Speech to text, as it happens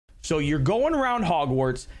So you're going around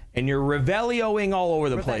Hogwarts and you're Revelioing all over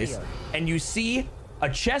the place, and you see a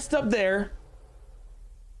chest up there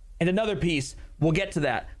and another piece. We'll get to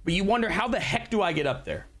that, but you wonder, how the heck do I get up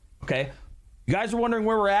there? Okay, you guys are wondering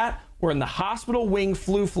where we're at. We're in the hospital wing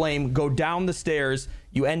Floo Flame. Go down the stairs,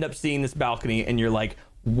 you end up seeing this balcony, and you're like,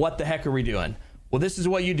 what the heck are we doing? Well, this is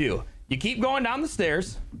what you do. You keep going down the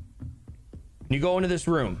stairs, and you go into this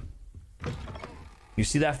room. You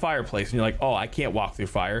see that fireplace, and you're like, oh, I can't walk through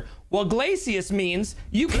fire. Well, Glacius means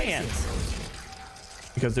you can,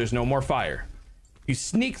 because there's no more fire. You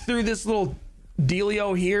sneak through this little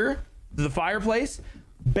dealio here to the fireplace.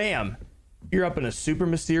 Bam, you're up in a super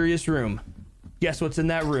mysterious room. Guess what's in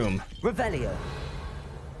that room? Revelio.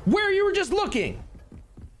 Where you were just looking.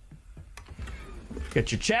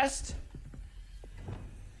 Get your chest.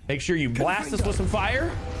 Make sure you blast us with some fire.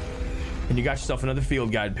 And you got yourself another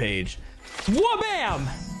field guide page. Wha-bam!